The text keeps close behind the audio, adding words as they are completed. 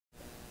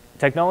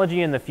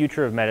Technology and the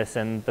Future of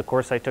Medicine, the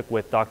course I took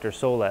with Dr.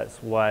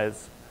 Solez,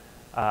 was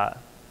a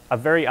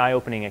very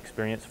eye-opening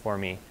experience for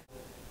me.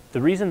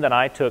 The reason that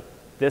I took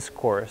this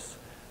course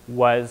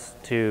was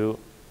to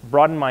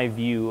broaden my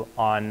view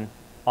on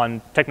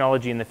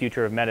technology and the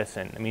future of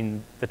medicine. I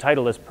mean, the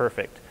title is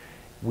perfect.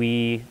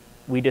 We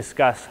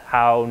discuss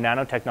how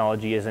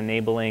nanotechnology is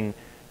enabling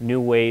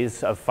new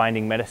ways of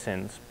finding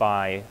medicines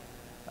by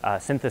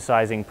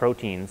synthesizing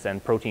proteins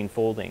and protein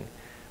folding.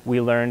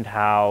 We learned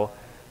how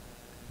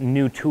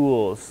new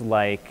tools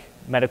like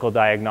medical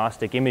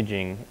diagnostic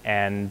imaging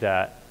and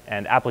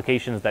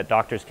applications that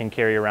doctors can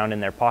carry around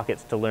in their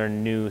pockets to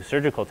learn new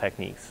surgical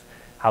techniques,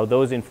 how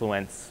those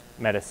influence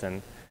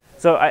medicine.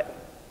 So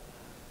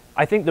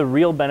I think the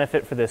real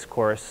benefit for this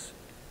course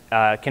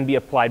can be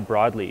applied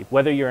broadly.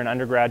 Whether you're an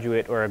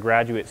undergraduate or a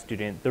graduate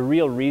student, the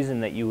real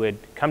reason that you would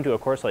come to a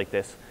course like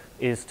this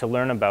is to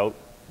learn about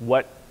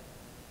what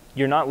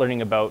you're not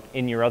learning about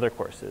in your other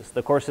courses.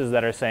 The courses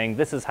that are saying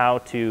this is how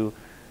to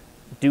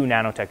do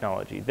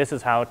nanotechnology, this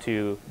is how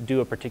to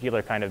do a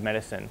particular kind of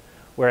medicine.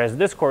 Whereas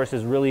this course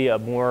is really a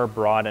more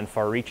broad and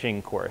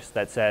far-reaching course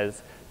that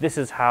says this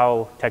is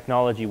how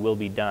technology will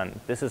be done,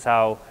 this is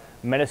how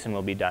medicine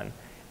will be done.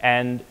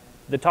 And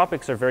the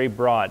topics are very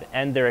broad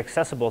and they're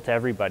accessible to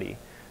everybody.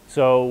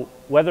 So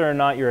whether or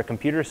not you're a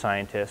computer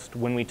scientist,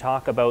 when we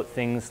talk about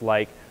things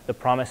like the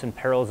promise and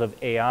perils of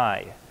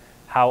AI,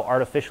 how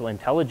artificial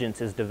intelligence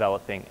is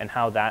developing and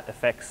how that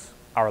affects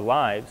our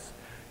lives,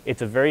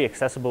 it's a very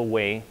accessible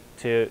way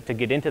to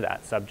get into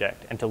that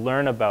subject and to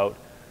learn about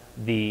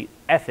the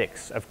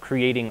ethics of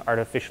creating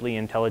artificially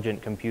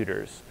intelligent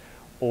computers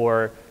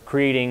or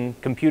creating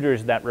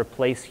computers that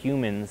replace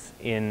humans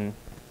in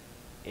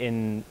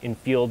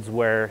fields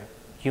where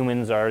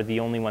humans are the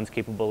only ones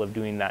capable of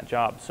doing that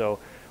job. So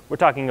we're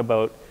talking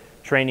about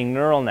training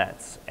neural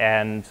nets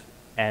and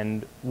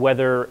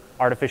whether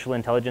artificial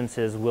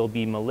intelligences will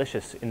be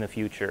malicious in the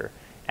future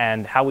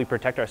and how we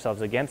protect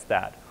ourselves against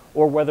that,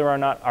 or whether or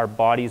not our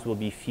bodies will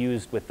be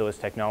fused with those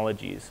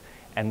technologies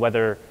and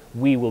whether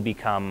we will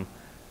become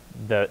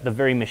the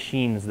very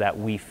machines that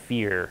we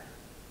fear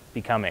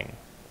becoming,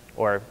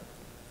 or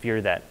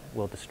fear that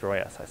will destroy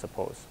us, I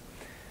suppose.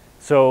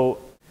 So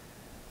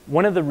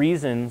one of the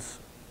reasons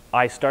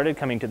I started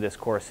coming to this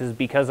course is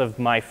because of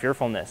my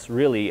fearfulness,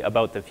 really,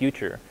 about the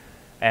future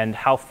and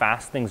how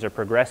fast things are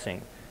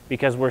progressing.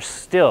 Because we're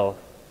still,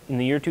 in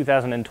the year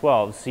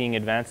 2012, seeing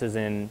advances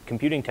in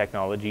computing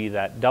technology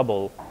that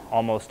double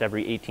almost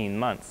every 18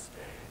 months.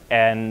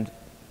 And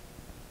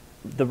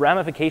the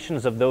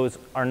ramifications of those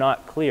are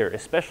not clear,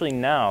 especially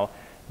now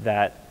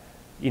that,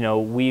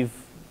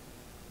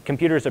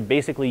 computers are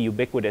basically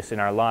ubiquitous in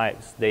our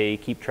lives. They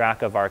keep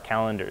track of our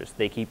calendars.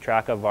 They keep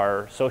track of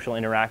our social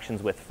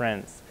interactions with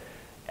friends.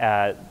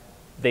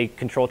 They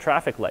control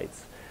traffic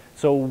lights.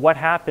 So what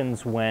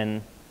happens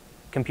when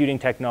computing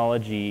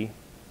technology,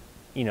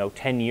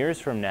 10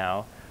 years from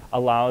now,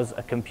 allows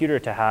a computer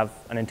to have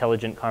an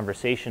intelligent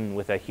conversation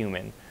with a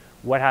human?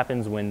 What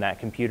happens when that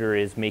computer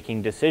is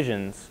making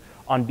decisions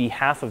on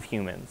behalf of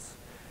humans?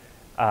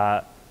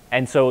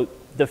 And so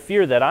the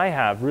fear that I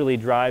have really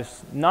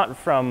drives not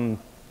from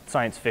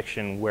science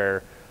fiction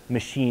where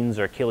machines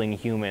are killing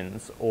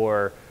humans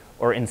or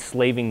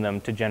enslaving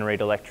them to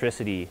generate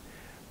electricity,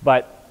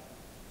 but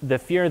the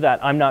fear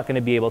that I'm not going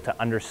to be able to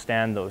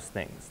understand those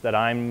things, that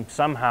I'm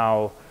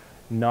somehow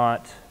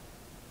not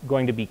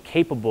going to be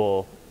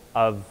capable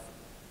of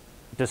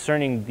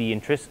discerning the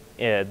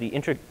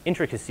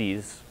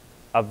intricacies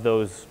of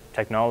those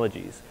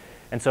technologies.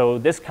 And so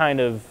this kind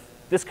of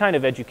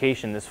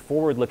education, this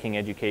forward-looking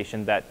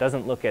education that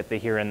doesn't look at the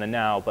here and the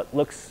now, but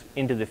looks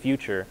into the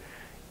future,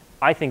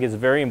 I think is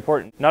very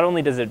important. Not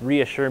only does it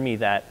reassure me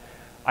that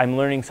I'm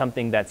learning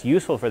something that's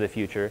useful for the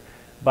future,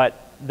 but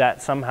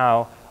that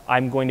somehow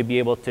I'm going to be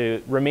able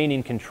to remain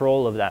in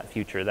control of that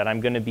future, that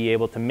I'm going to be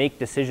able to make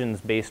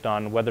decisions based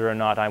on whether or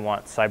not I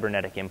want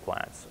cybernetic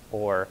implants,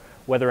 or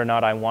whether or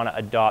not I want to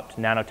adopt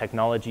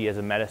nanotechnology as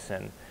a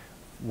medicine,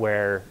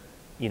 where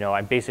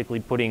I'm basically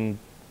putting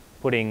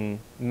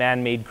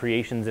man-made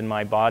creations in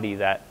my body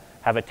that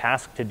have a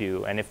task to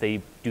do, and if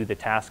they do the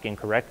task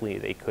incorrectly,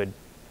 they could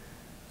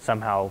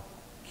somehow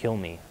kill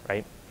me,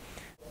 right?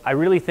 I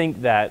really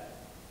think that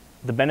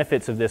the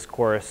benefits of this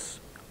course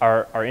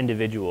are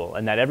individual,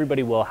 and that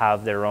everybody will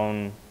have their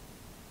own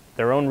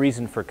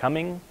reason for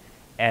coming,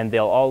 and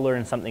they'll all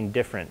learn something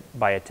different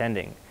by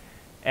attending.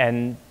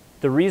 And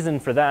the reason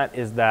for that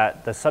is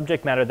that the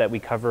subject matter that we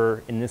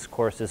cover in this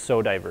course is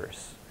so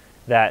diverse,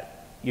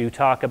 that you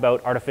talk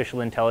about artificial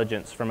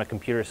intelligence from a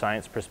computer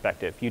science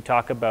perspective. You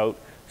talk about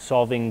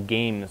solving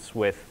games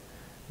with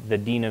the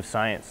Dean of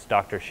Science,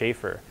 Dr.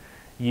 Schaefer.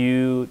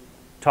 You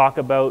talk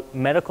about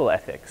medical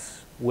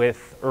ethics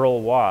with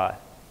Earl Waugh.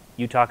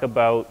 You talk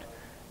about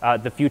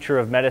the future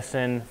of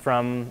medicine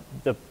from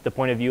the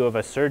point of view of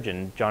a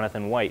surgeon,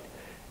 Jonathan White.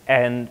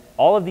 And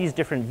all of these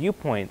different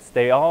viewpoints,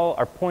 they all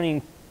are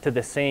pointing to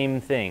the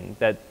same thing,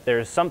 that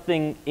there's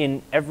something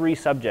in every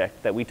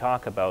subject that we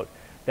talk about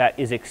that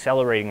is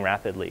accelerating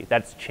rapidly,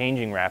 that's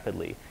changing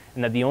rapidly,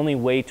 and that the only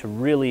way to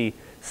really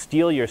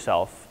steel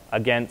yourself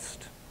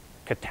against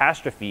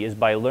catastrophe is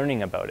by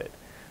learning about it.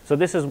 So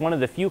this is one of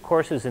the few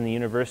courses in the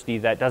university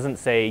that doesn't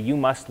say you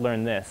must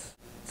learn this.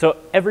 So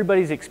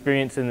everybody's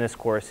experience in this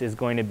course is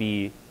going to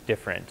be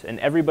different, and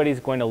everybody's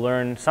going to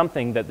learn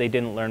something that they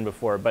didn't learn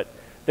before. But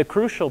the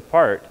crucial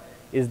part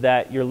is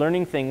that you're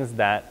learning things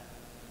that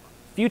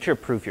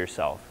future-proof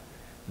yourself,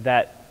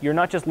 that you're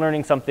not just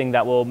learning something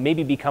that will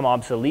maybe become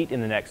obsolete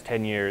in the next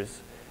 10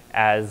 years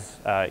as,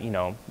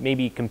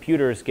 maybe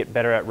computers get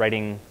better at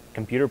writing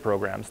computer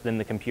programs than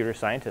the computer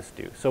scientists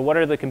do. So what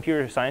are the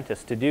computer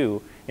scientists to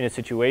do in a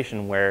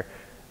situation where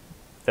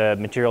the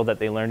material that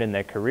they learned in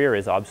their career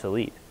is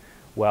obsolete?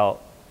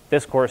 Well,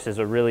 this course is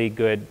a really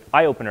good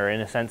eye-opener in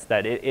a sense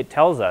that it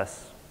tells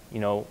us,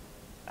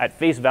 at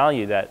face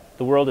value, that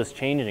the world is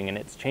changing, and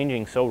it's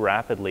changing so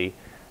rapidly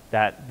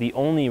that the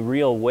only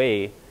real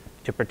way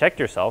to protect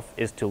yourself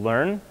is to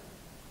learn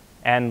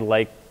and,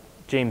 like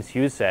James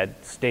Hughes said,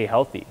 stay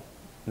healthy.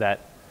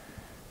 That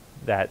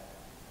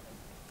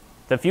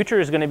the future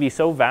is going to be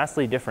so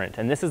vastly different,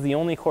 and this is the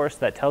only course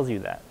that tells you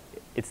that.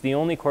 It's the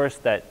only course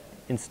that,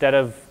 instead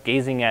of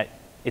gazing at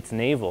its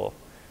navel,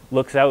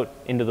 looks out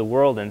into the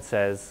world and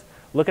says,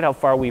 look at how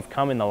far we've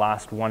come in the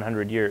last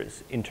 100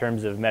 years in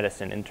terms of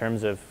medicine, in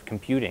terms of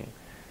computing.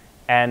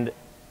 And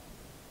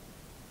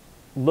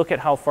look at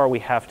how far we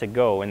have to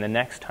go in the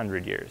next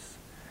 100 years.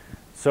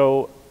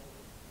 So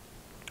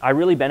I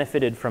really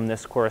benefited from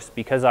this course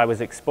because I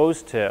was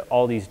exposed to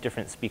all these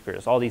different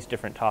speakers, all these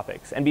different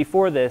topics. And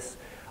before this,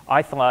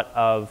 I thought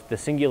of the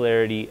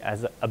Singularity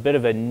as a bit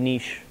of a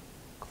niche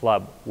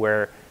club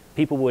where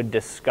people would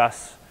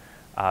discuss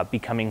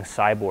becoming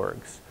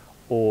cyborgs,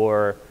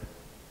 or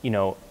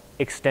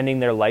extending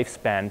their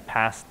lifespan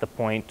past the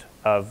point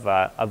of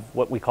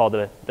what we call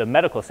the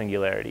medical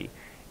singularity.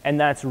 And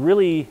that's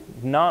really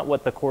not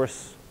what the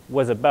course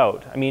was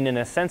about. I mean, in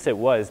a sense it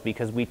was,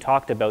 because we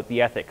talked about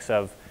the ethics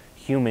of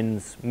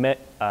humans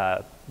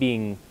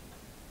being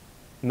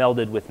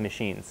melded with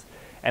machines.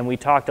 And we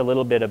talked a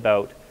little bit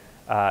about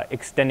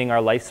extending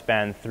our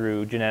lifespan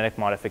through genetic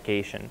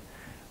modification.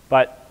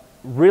 But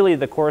really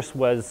the course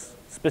was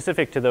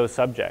specific to those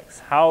subjects.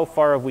 How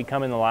far have we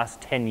come in the last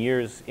 10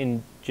 years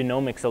in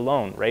genomics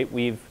alone, right?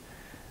 We've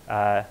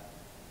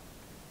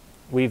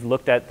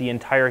looked at the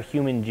entire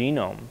human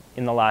genome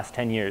in the last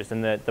 10 years,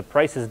 and the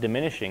price is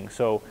diminishing.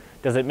 So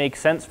does it make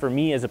sense for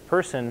me as a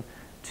person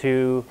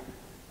to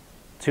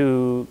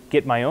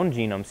get my own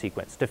genome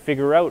sequence, to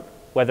figure out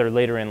whether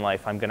later in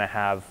life I'm going to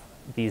have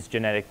these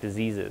genetic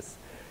diseases?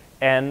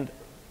 And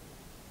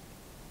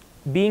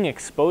being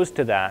exposed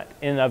to that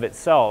in and of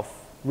itself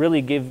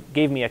really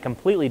gave me a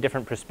completely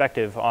different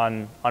perspective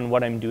on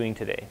what I'm doing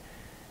today.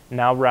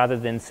 Now, rather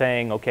than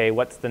saying, okay,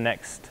 what's the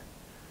next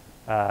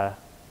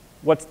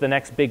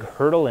big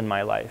hurdle in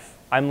my life,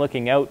 I'm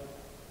looking out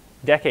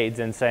decades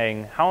and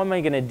saying, how am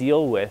I going to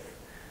deal with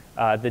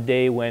the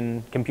day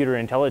when computer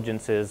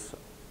intelligences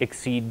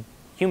exceed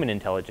human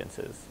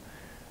intelligences?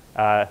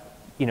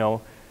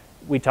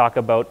 We talk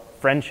about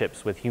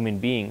friendships with human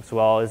beings.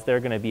 Well, is there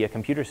going to be a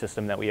computer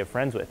system that we have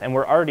friends with? And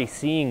we're already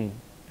seeing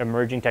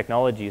emerging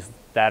technologies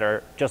that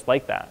are just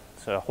like that.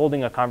 So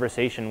holding a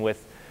conversation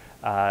with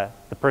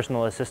the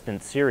personal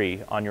assistant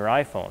Siri on your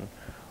iPhone,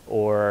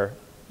 or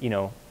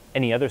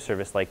any other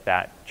service like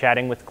that,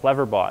 chatting with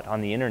Cleverbot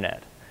on the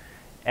internet.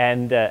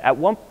 And at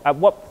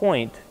what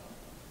point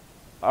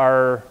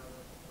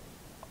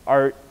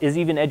is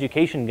even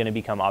education going to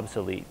become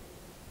obsolete?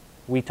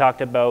 We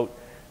talked about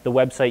the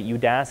website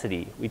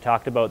Udacity. We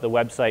talked about the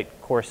website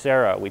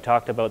Coursera. We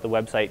talked about the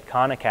website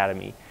Khan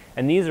Academy.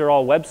 And these are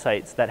all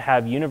websites that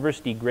have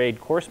university-grade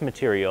course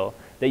material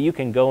that you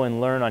can go and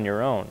learn on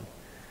your own.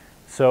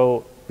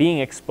 So being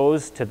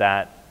exposed to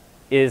that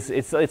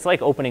it's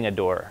like opening a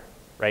door,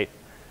 right?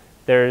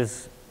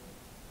 There's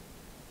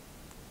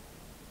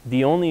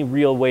the only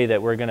real way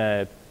that we're going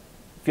to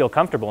feel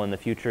comfortable in the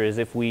future is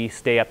if we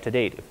stay up to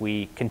date, if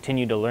we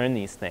continue to learn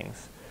these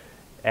things.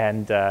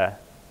 And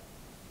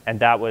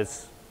that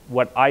was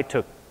what I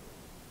took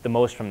the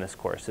most from this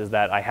course, is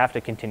that I have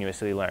to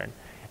continuously learn.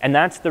 And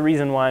that's the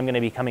reason why I'm going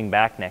to be coming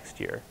back next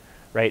year,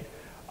 right?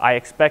 I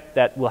expect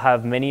that we'll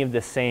have many of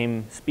the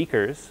same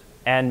speakers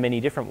and many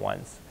different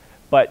ones,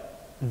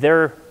 but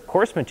their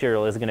course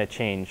material is going to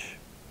change.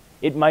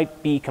 It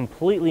might be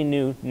completely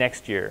new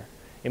next year.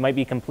 It might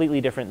be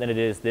completely different than it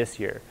is this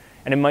year.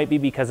 And it might be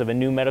because of a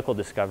new medical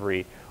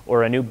discovery,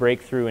 or a new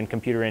breakthrough in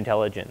computer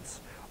intelligence,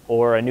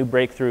 or a new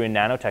breakthrough in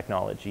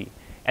nanotechnology.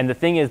 And the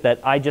thing is that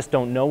I just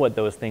don't know what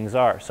those things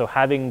are. So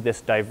having this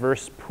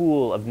diverse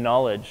pool of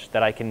knowledge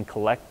that I can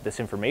collect this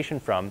information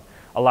from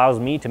allows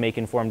me to make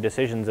informed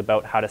decisions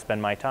about how to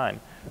spend my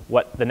time,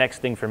 what the next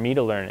thing for me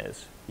to learn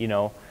is,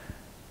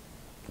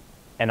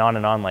 and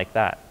on like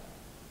that.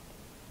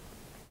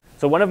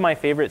 So one of my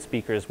favorite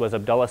speakers was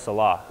Abdullah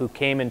Salah, who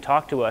came and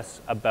talked to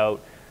us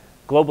about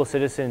global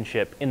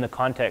citizenship in the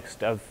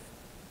context of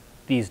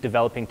these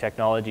developing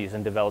technologies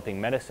and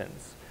developing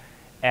medicines.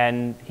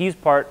 And he's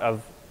part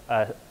of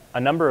a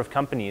number of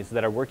companies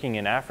that are working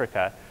in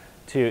Africa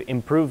to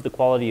improve the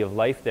quality of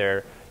life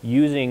there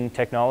using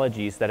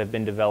technologies that have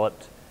been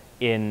developed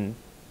in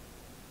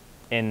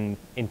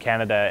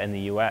Canada and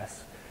the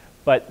US.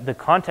 But the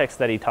context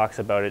that he talks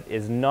about it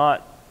is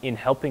not in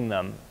helping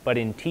them, but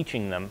in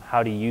teaching them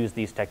how to use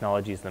these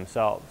technologies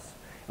themselves.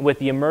 And with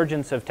the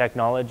emergence of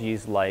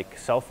technologies like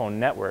cell phone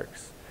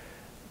networks,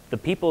 the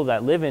people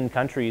that live in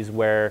countries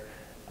where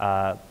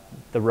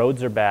the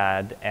roads are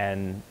bad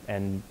and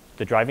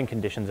the driving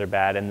conditions are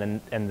bad,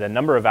 and the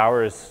number of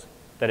hours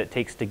that it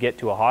takes to get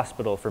to a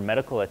hospital for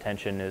medical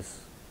attention is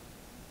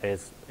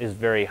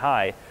very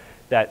high,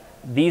 that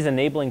these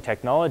enabling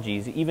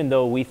technologies, even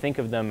though we think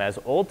of them as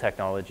old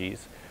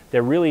technologies,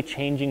 they're really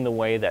changing the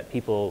way that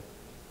people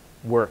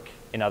work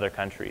in other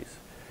countries.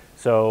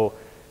 So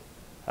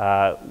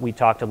we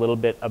talked a little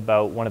bit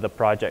about one of the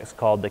projects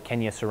called the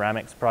Kenya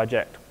Ceramics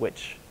Project,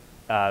 which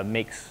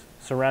makes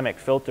ceramic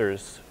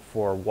filters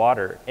for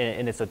water,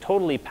 and it's a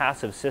totally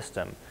passive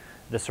system.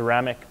 The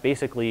ceramic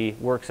basically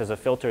works as a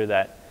filter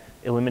that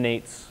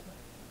eliminates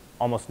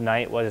almost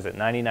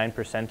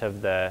 99%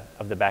 of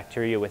the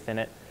bacteria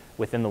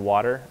within the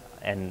water,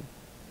 and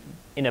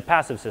in a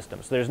passive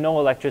system. So there's no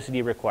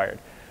electricity required.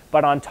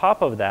 But on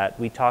top of that,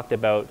 we talked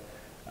about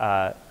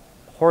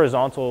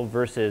horizontal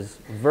versus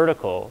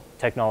vertical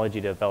technology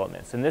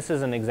developments. And this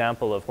is an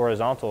example of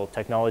horizontal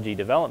technology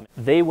development.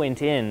 They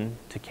went in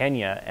to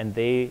Kenya and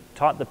they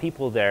taught the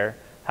people there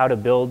how to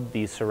build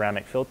these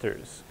ceramic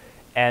filters.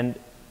 And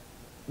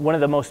one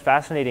of the most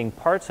fascinating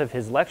parts of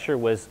his lecture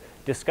was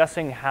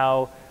discussing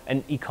how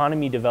an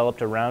economy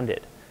developed around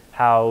it,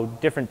 how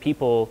different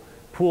people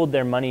pooled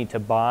their money to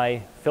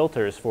buy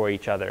filters for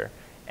each other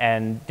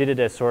and did it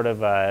as sort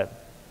of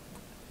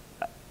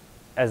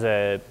as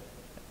a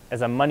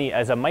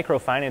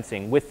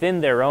microfinancing within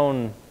their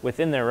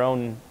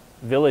own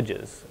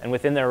villages and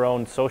within their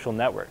own social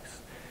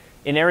networks,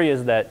 in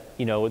areas that,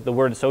 you know, the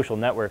word social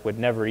network would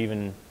never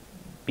even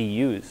be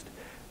used.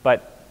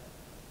 But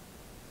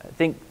I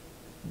think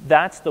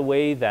that's the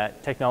way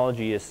that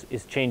technology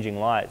is changing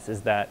lives,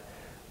 is that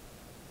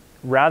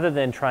rather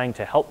than trying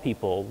to help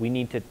people, we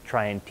need to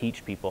try and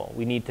teach people.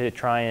 We need to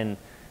try and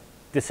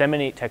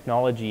disseminate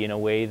technology in a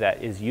way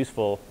that is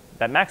useful,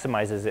 that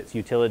maximizes its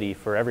utility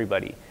for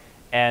everybody.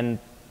 And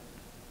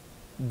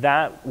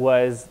that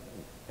was,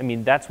 I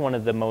mean, that's one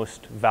of the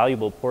most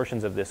valuable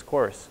portions of this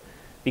course,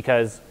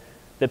 because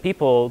the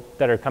people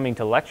that are coming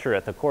to lecture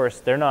at the course,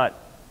 they're not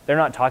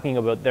talking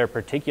about their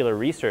particular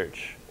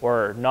research,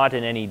 or not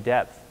in any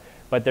depth,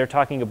 but they're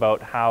talking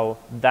about how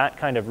that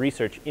kind of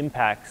research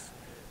impacts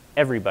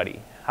everybody,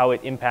 how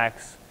it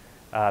impacts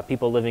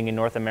people living in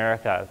North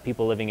America,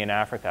 people living in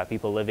Africa,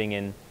 people living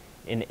in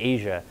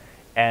Asia,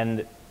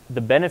 and the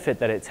benefit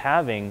that it's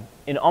having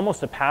in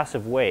almost a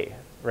passive way,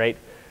 right?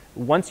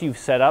 Once you've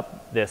set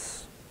up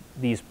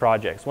these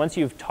projects, once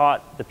you've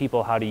taught the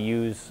people how to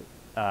use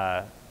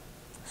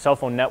cell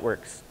phone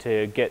networks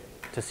to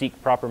seek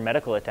proper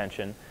medical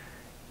attention,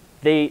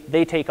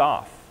 they take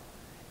off.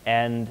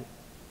 And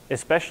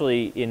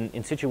especially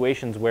in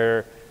situations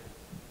where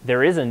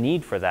there is a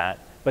need for that,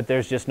 but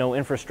there's just no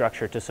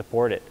infrastructure to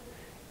support it.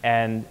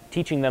 And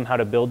teaching them how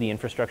to build the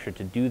infrastructure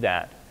to do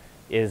that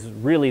is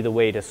really the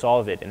way to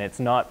solve it. And it's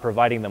not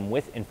providing them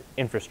with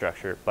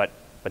infrastructure, but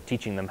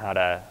teaching them how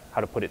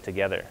to put it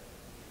together.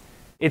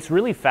 It's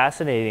really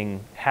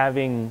fascinating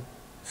having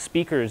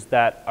speakers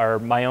that are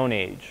my own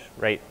age,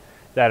 right?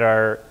 That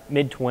are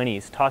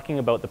mid-20s, talking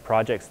about the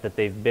projects that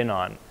they've been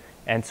on.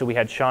 And so we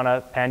had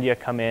Shauna Pandya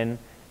come in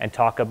and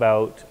talk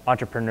about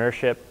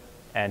entrepreneurship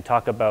and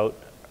talk about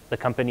the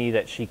company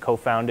that she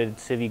co-founded,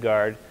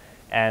 CiviGuard,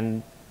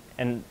 and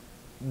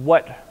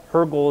what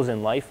her goals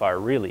in life are,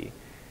 really.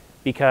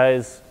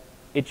 Because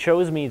it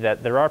shows me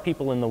that there are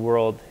people in the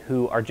world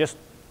who are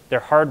they're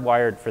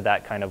hardwired for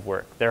that kind of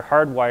work. They're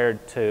hardwired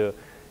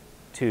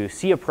to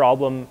see a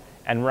problem,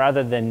 and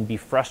rather than be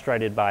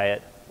frustrated by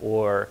it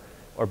or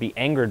be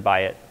angered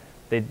by it,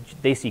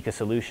 they seek a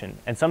solution.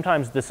 And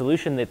sometimes the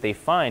solution that they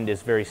find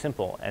is very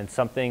simple, and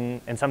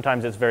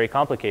sometimes it's very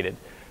complicated.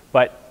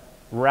 But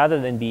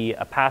rather than be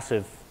a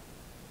passive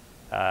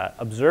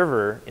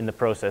observer in the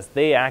process,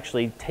 they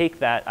actually take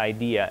that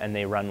idea and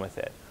they run with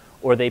it,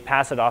 or they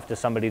pass it off to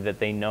somebody that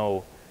they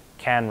know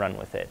can run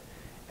with it.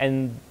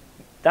 And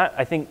that,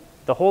 I think,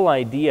 the whole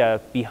idea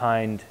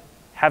behind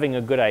having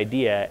a good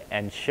idea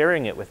and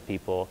sharing it with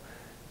people,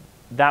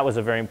 that was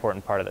a very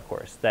important part of the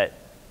course. That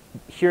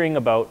hearing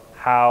about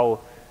how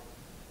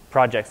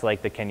projects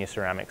like the Kenya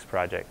Ceramics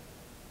Project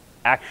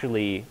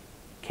actually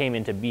came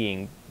into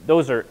being,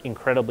 those are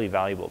incredibly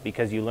valuable,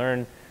 because you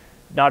learn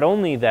not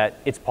only that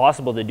it's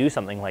possible to do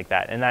something like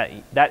that, and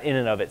that in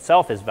and of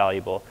itself is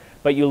valuable,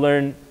 but you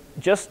learn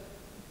just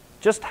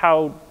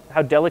how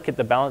delicate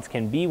the balance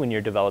can be when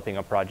you're developing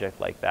a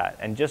project like that,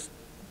 and just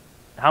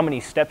how many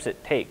steps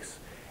it takes.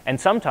 And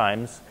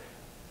sometimes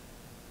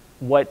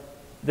what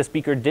the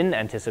speaker didn't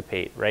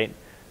anticipate, right?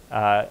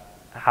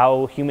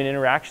 How human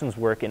interactions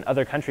work in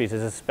other countries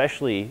is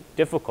especially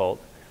difficult,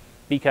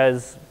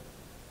 because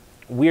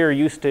we're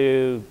used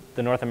to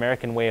the North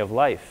American way of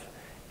life.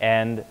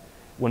 And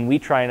when we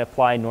try and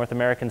apply North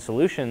American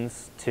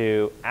solutions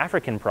to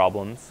African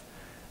problems,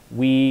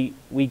 we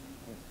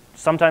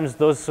sometimes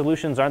those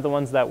solutions aren't the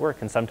ones that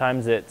work, and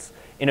sometimes it's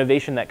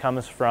innovation that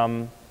comes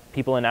from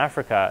people in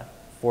Africa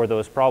for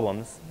those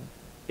problems.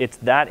 It's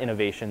that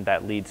innovation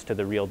that leads to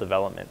the real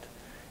development.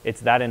 It's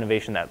that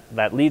innovation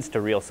that leads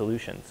to real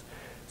solutions.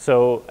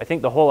 So I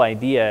think the whole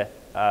idea,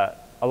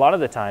 a lot of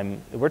the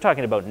time, we're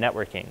talking about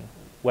networking,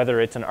 whether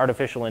it's an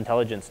artificial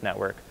intelligence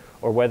network,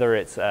 or whether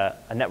it's a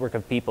network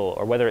of people,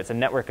 or whether it's a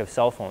network of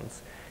cell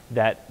phones,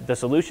 that the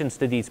solutions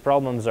to these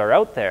problems are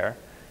out there.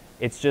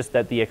 It's just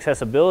that the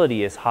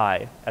accessibility is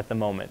high at the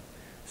moment.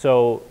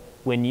 So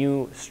when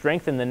you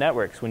strengthen the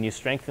networks, when you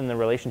strengthen the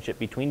relationship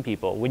between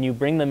people, when you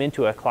bring them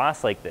into a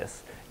class like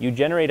this, you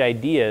generate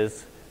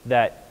ideas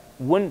that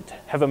wouldn't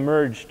have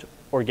emerged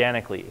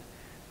organically,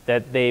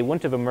 that they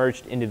wouldn't have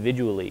emerged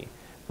individually.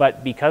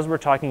 But because we're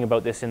talking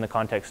about this in the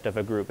context of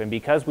a group, and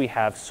because we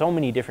have so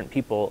many different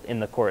people in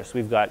the course,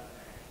 we've got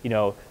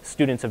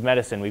students of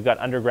medicine, we've got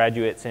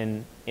undergraduates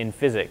in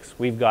physics,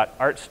 we've got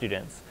art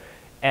students.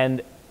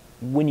 And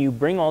when you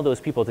bring all those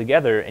people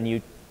together and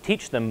you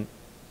teach them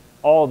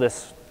all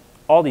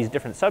these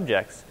different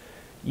subjects,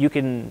 you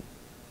can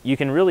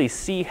really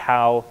see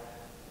how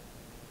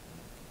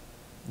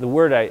the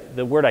word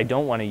I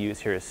don't want to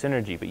use here is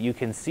synergy, but you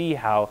can see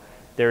how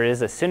there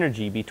is a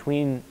synergy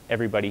between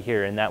everybody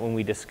here, and that when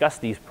we discuss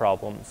these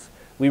problems,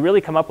 we really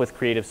come up with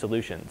creative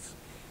solutions.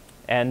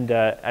 And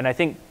I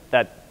think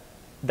that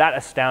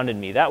astounded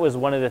me. That was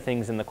one of the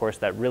things in the course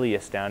that really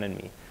astounded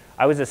me.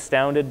 I was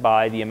astounded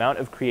by the amount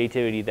of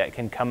creativity that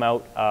can come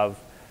out of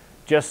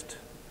just,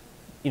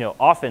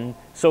 often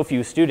so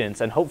few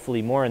students, and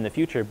hopefully more in the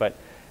future,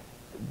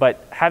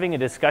 but having a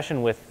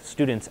discussion with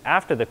students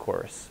after the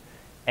course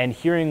and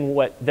hearing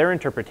what their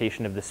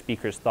interpretation of the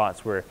speaker's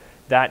thoughts were,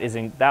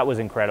 that was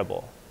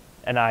incredible.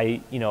 And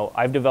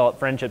I've developed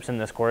friendships in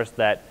this course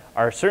that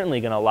are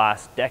certainly going to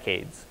last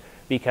decades,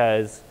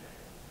 because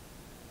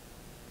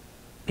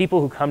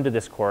people who come to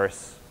this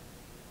course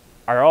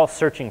are all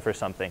searching for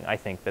something. I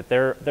think that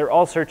they're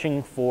all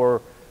searching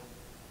for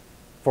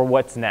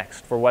what's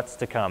next, for what's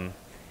to come.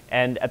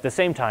 And at the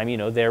same time,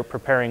 they're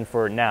preparing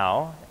for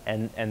now,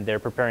 and they're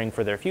preparing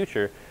for their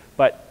future.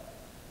 But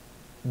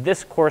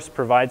this course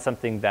provides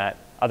something that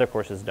other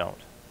courses don't.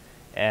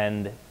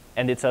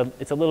 And it's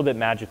a little bit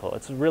magical.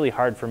 It's really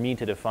hard for me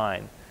to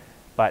define.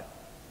 But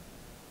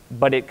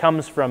it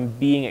comes from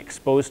being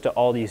exposed to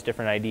all these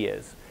different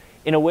ideas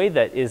in a way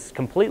that is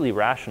completely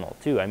rational,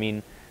 too. I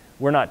mean,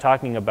 we're not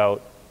talking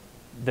about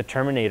the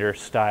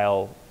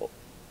Terminator-style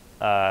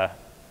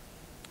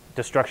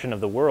destruction of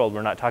the world.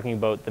 We're not talking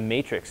about the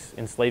Matrix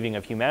enslaving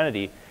of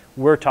humanity.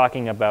 We're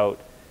talking about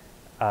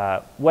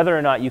whether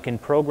or not you can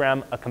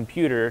program a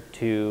computer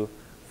to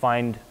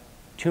find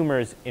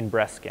tumors in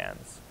breast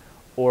scans,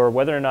 or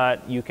whether or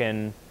not you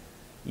can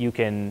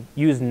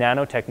use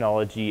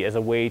nanotechnology as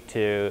a way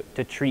to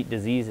treat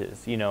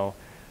diseases.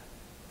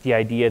 The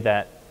idea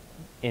that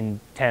in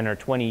 10 or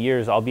 20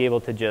 years I'll be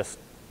able to just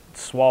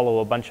swallow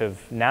a bunch of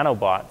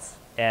nanobots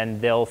and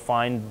they'll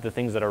find the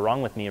things that are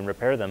wrong with me and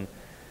repair them.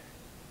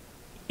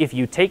 If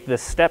you take the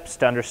steps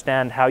to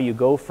understand how you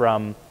go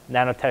from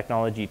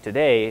nanotechnology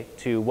today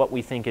to what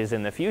we think is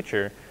in the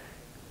future,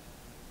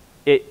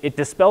 it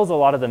dispels a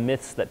lot of the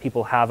myths that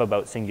people have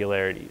about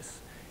singularities.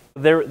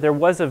 There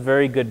was a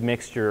very good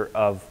mixture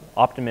of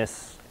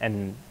optimists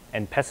and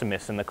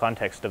pessimists in the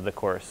context of the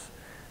course.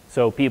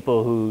 So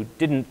people who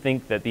didn't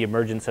think that the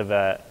emergence of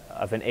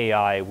an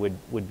AI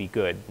would be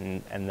good,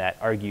 and that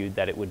argued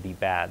that it would be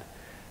bad.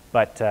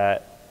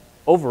 But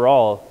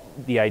overall,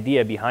 the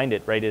idea behind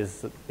it, right,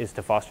 is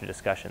to foster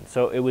discussion.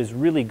 So it was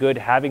really good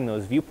having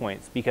those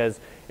viewpoints,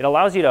 because it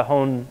allows you to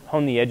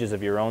hone the edges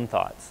of your own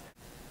thoughts.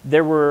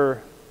 There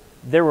were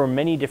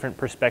many different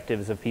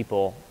perspectives of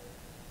people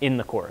in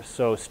the course.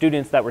 So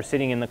students that were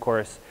sitting in the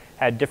course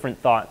had different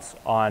thoughts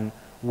on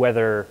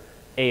whether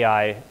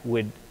AI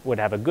would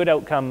have a good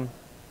outcome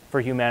for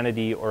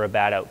humanity or a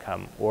bad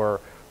outcome, or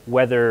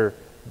whether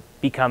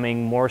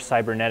becoming more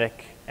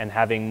cybernetic and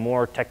having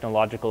more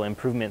technological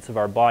improvements of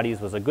our bodies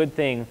was a good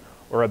thing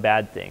or a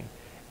bad thing.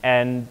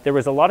 And there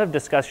was a lot of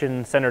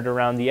discussion centered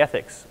around the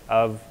ethics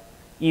of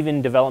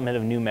even development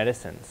of new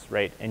medicines,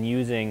 right? And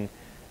using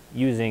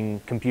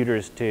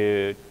computers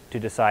to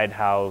decide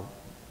how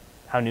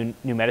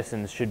new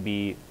medicines should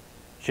be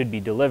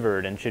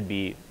delivered and should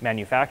be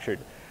manufactured.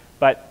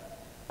 But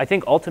I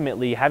think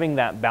ultimately having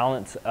that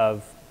balance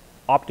of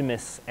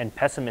optimists and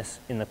pessimists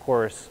in the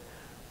course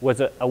was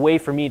a way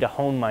for me to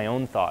hone my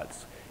own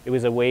thoughts. It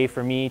was a way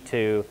for me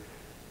to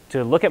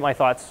look at my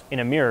thoughts in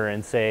a mirror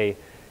and say,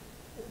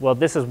 well,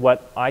 this is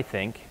what I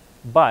think,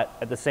 but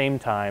at the same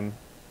time,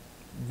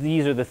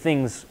 these are the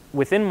things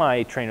within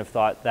my train of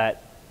thought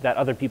that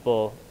other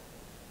people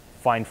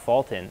find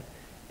fault in.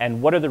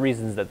 And what are the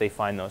reasons that they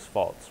find those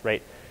faults,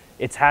 right?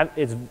 It's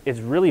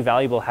really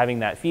valuable having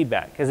that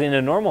feedback, because in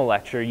a normal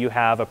lecture, you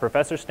have a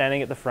professor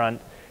standing at the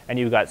front and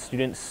you've got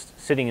students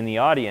sitting in the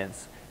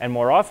audience, and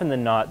more often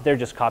than not, they're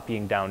just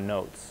copying down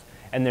notes,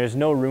 and there's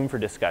no room for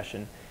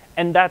discussion.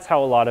 And that's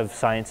how a lot of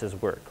sciences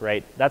work,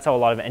 right? That's how a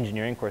lot of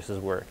engineering courses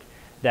work,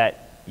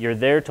 that you're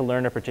there to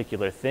learn a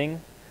particular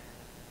thing,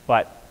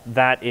 but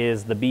that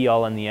is the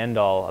be-all and the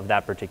end-all of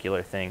that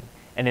particular thing.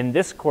 And in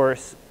this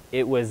course,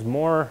 it was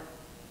more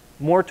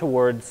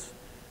towards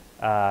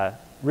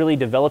really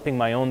developing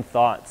my own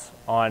thoughts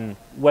on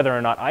whether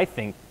or not I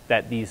think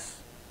that these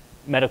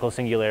medical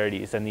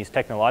singularities and these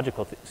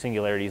technological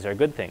singularities are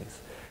good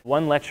things.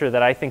 One lecture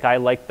that I think I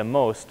liked the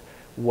most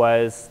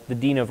was the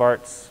Dean of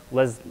Arts,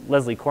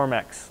 Leslie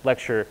Cormac's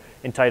lecture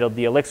entitled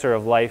The Elixir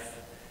of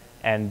Life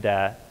and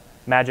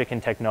Magic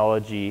and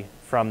Technology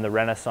from the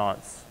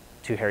Renaissance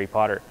to Harry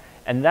Potter.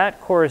 And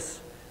that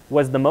course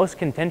was the most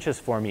contentious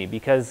for me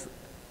because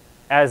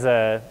as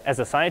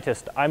a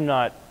scientist, I'm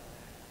not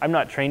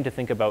trained to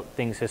think about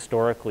things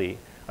historically.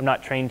 I'm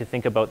not trained to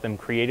think about them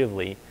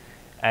creatively.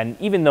 And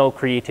even though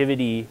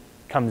creativity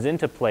comes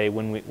into play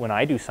when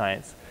I do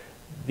science,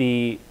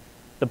 the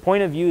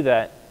point of view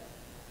that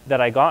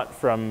I got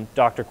from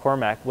Dr.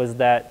 Cormac was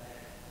that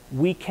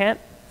we can't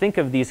think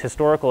of these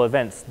historical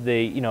events,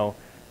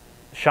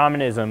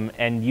 shamanism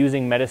and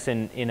using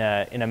medicine in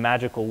a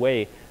magical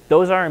way.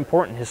 Those are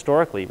important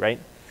historically, right?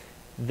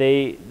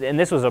 And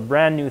this was a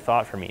brand new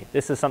thought for me.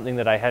 This is something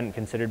that I hadn't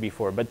considered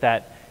before, but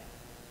that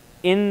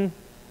in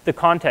the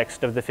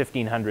context of the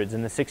 1500s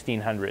and the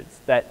 1600s,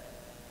 that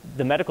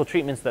the medical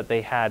treatments that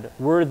they had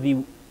were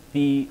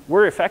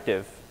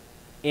effective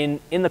in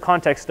the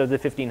context of the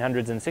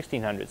 1500s and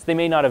 1600s. They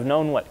may not have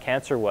known what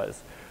cancer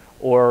was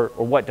or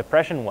what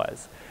depression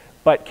was,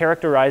 but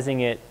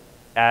characterizing it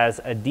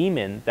as a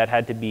demon that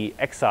had to be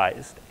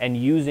excised and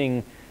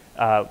using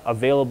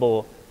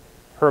available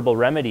herbal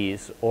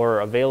remedies or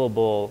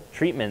available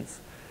treatments,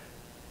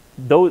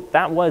 though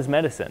that was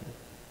medicine.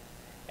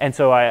 And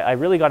so I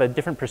really got a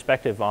different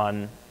perspective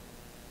on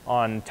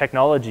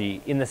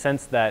technology, in the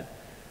sense that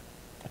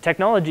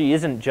technology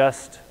isn't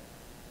just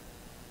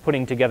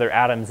putting together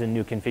atoms in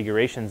new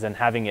configurations and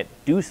having it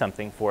do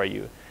something for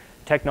you.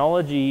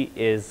 Technology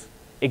is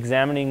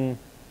examining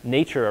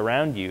nature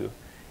around you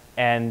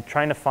and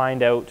trying to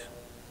find out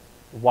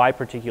why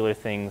particular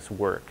things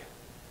work.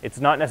 It's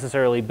not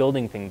necessarily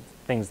building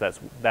things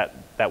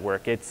that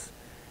work. It's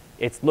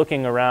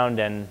looking around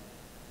and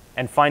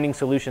finding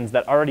solutions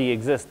that already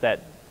exist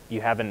that you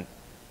haven't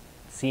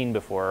seen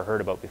before or heard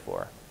about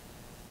before.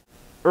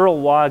 Earl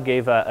Waugh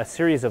gave a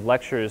series of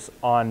lectures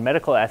on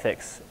medical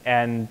ethics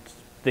and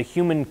the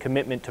human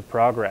commitment to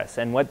progress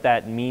and what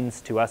that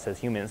means to us as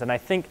humans. And I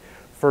think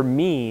for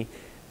me,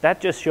 that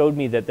just showed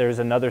me that there's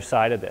another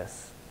side of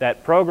this,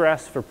 that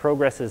progress for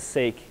progress's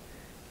sake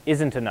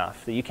isn't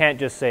enough, that you can't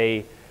just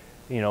say,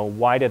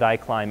 why did I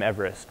climb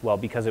Everest? Well,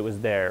 because it was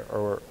there.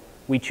 Or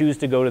we choose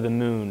to go to the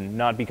moon,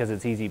 not because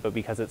it's easy, but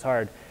because it's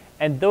hard.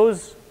 And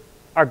those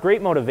are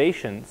great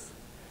motivations,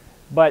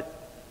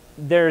 but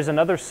there's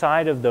another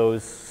side of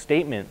those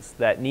statements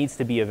that needs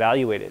to be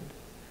evaluated.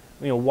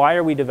 Why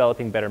are we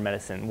developing better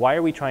medicine? Why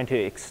are we trying to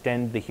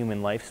extend the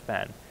human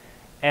lifespan?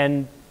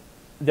 And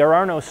there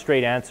are no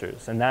straight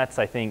answers, and that's,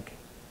 I think,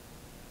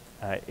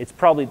 that's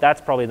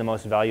probably the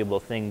most valuable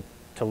thing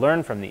to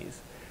learn from these.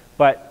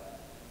 But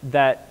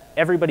that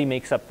everybody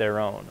makes up their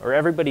own, or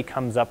everybody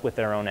comes up with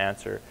their own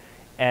answer.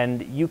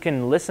 And you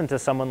can listen to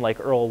someone like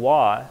Earl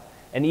Waugh,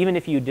 and even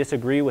if you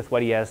disagree with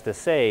what he has to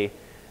say,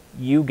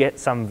 you get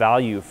some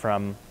value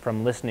from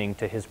listening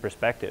to his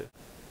perspective.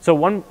 So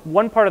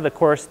one part of the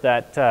course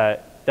that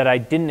I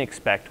didn't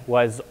expect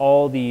was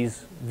all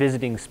these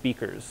visiting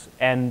speakers.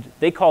 And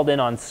they called in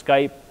on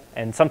Skype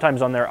and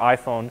sometimes on their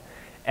iPhone,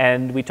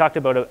 and we talked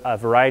about a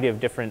variety of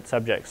different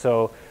subjects.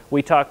 So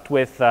we talked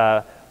with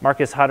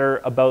Marcus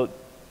Hutter about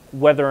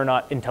whether or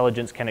not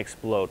intelligence can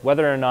explode,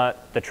 whether or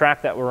not the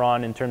track that we're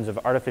on in terms of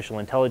artificial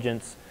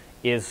intelligence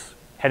is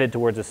headed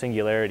towards a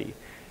singularity.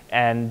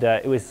 And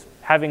it was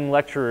having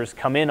lecturers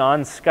come in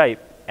on Skype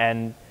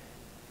and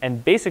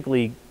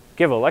basically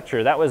give a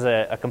lecture. That was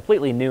a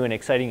completely new and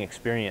exciting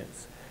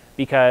experience,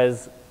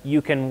 because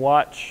you can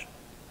watch,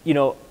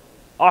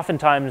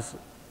 oftentimes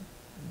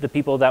the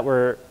people that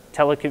were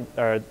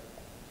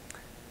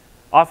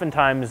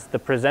oftentimes the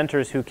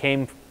presenters who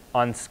came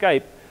on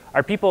Skype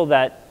are people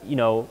that,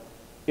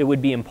 it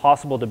would be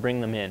impossible to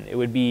bring them in. It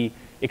would be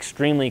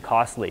extremely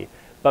costly.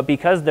 But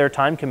because their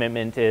time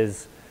commitment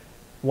is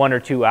 1 or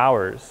 2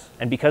 hours,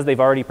 and because they've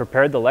already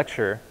prepared the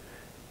lecture,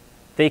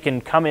 they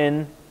can come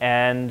in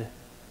and,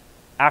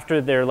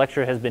 after their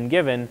lecture has been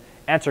given,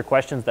 answer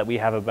questions that we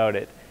have about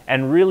it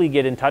and really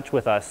get in touch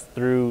with us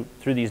through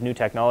these new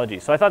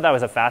technologies. So I thought that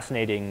was a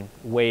fascinating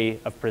way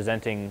of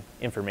presenting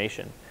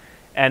information.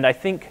 And I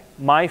think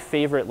my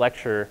favorite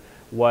lecture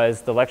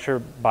was the lecture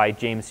by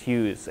James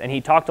Hughes, and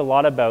he talked a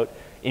lot about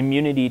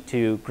immunity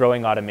to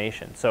growing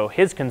automation. So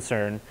his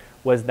concern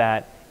was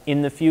that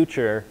in the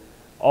future,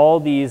 all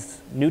these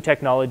new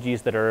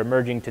technologies that are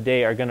emerging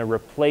today are going to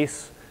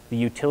replace the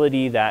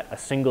utility that a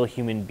single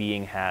human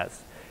being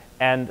has.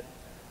 And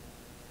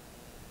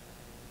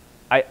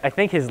I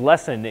think his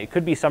lesson, it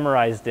could be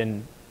summarized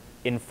in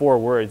 4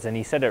 words, and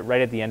he said it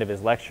right at the end of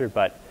his lecture,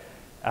 but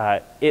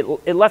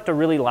it left a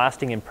really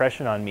lasting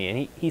impression on me.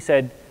 And he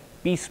said,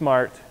 be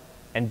smart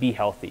and be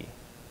healthy,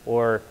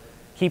 or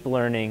keep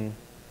learning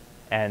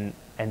and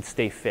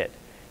stay fit.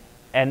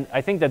 And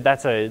I think that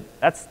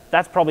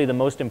that's probably the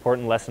most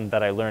important lesson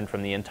that I learned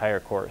from the entire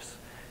course,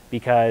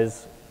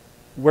 because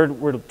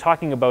we're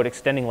talking about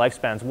extending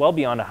lifespans well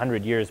beyond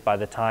 100 years by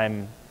the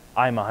time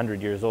I'm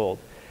 100 years old.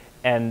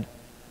 And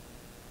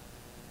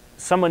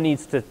someone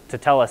needs to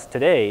tell us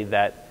today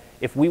that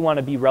if we want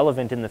to be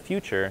relevant in the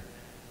future,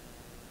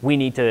 we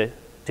need to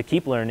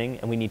keep learning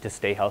and we need to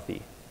stay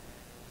healthy.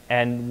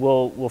 And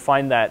we'll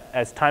find that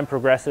as time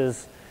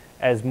progresses,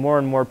 as more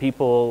and more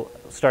people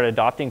start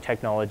adopting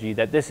technology,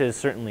 that this is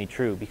certainly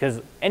true,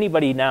 because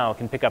anybody now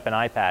can pick up an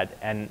iPad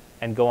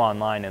and go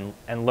online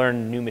and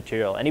learn new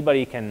material.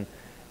 Anybody can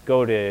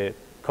go to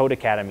Code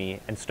Academy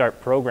and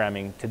start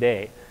programming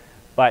today.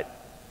 But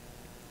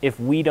if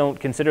we don't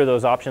consider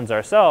those options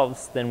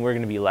ourselves, then we're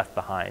going to be left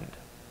behind.